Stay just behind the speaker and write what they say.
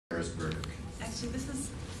Harris Burdick? Actually, this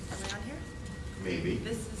is, am I on here? Maybe.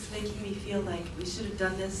 This is making me feel like we should have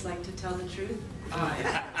done this, like, to tell the truth.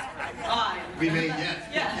 We may yet.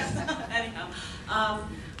 Yes. Anyhow,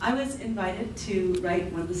 I was invited to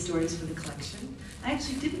write one of the stories for the collection. I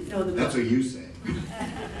actually didn't know the book. That's what you say.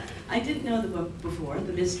 I didn't know the book before,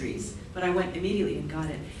 The Mysteries, but I went immediately and got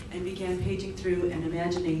it and began paging through and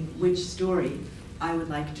imagining which story I would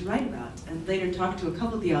like to write about, and later talked to a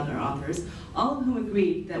couple of the other authors, all of whom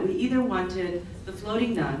agreed that we either wanted The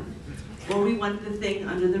Floating Nun or we wanted The Thing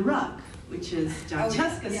Under the Rug, which is John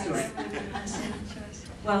Cheska's story.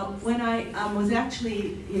 Well, when I was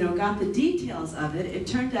actually, got the details of it, it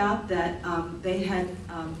turned out that they had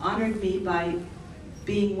honored me by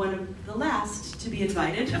being one of the last to be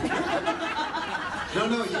invited. No,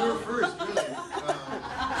 you were first, really.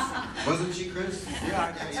 Wasn't she, Chris? Yeah,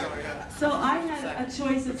 I think so, yeah. So I had a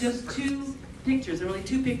choice of just 2 pictures. There were only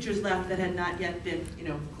 2 pictures left that had not yet been,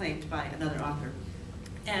 claimed by another author.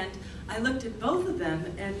 And I looked at both of them,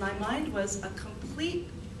 and my mind was a complete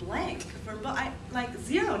blank for like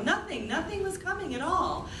zero, nothing was coming at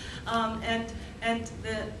all. And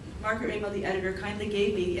the Margaret Rainbow, the editor, kindly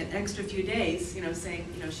gave me an extra few days, saying,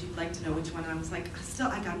 she'd like to know which one. And I was like,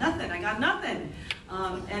 I got nothing.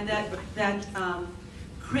 And that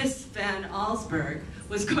Chris Van Allsburg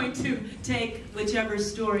was going to take whichever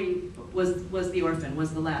story was the orphan,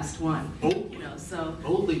 was the last one. So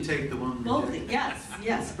Boldly take the one. boldly,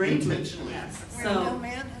 yes, bravely. Intentionally. Yes. Where no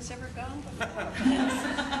man has ever gone before.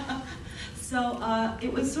 So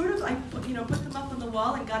it was sort of, I put them up on the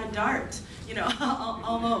wall and got a dart,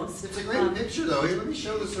 almost. It's a great picture, though. Here, let me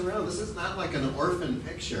show this around. This is not like an orphan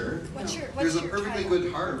picture. What's your There's a perfectly title?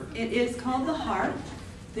 good harp. It is called the Harp.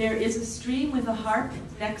 There is a stream with a harp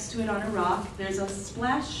next to it on a rock. There's a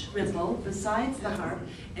splash ripple besides the harp.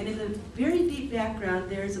 And in the very deep background,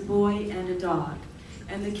 there's a boy and a dog.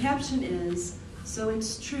 And the caption is, "So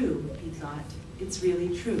it's true," he thought. "It's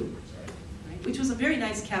really true." Right? Which was a very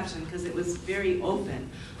nice caption because it was very open.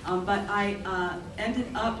 But I ended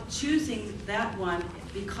up choosing that one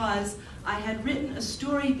because I had written a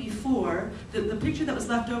story before. The picture that was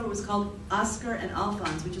left over was called Oscar and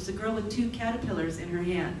Alphonse, which is a girl with 2 caterpillars in her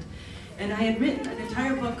hand. And I had written an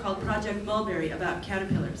entire book called Project Mulberry about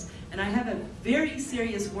caterpillars. And I have a very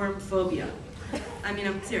serious worm phobia. I mean,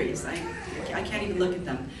 I'm serious. I can't even look at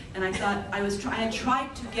them. And I thought I had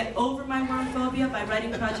tried to get over my worm phobia by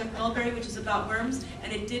writing Project Mulberry, which is about worms,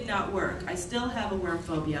 and it did not work. I still have a worm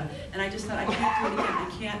phobia, and I just thought I can't do it again. I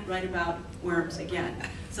can't write about worms again.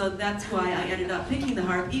 So that's why I ended up picking the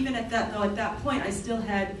harp. Even at that, though, at that point, I still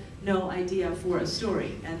had no idea for a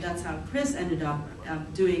story, and that's how Chris ended up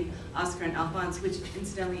doing Oscar and Alphonse, which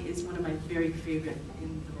incidentally is one of my very favorite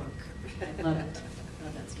in the book. I love it. I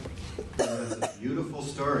love that story. That's a beautiful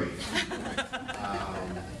story.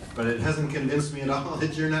 But it hasn't convinced me at all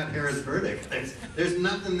that you're not Harris Burdick. There's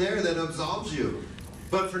nothing there that absolves you.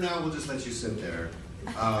 But for now, we'll just let you sit there.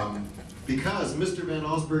 Because Mr. Van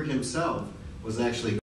Allsburg himself was actually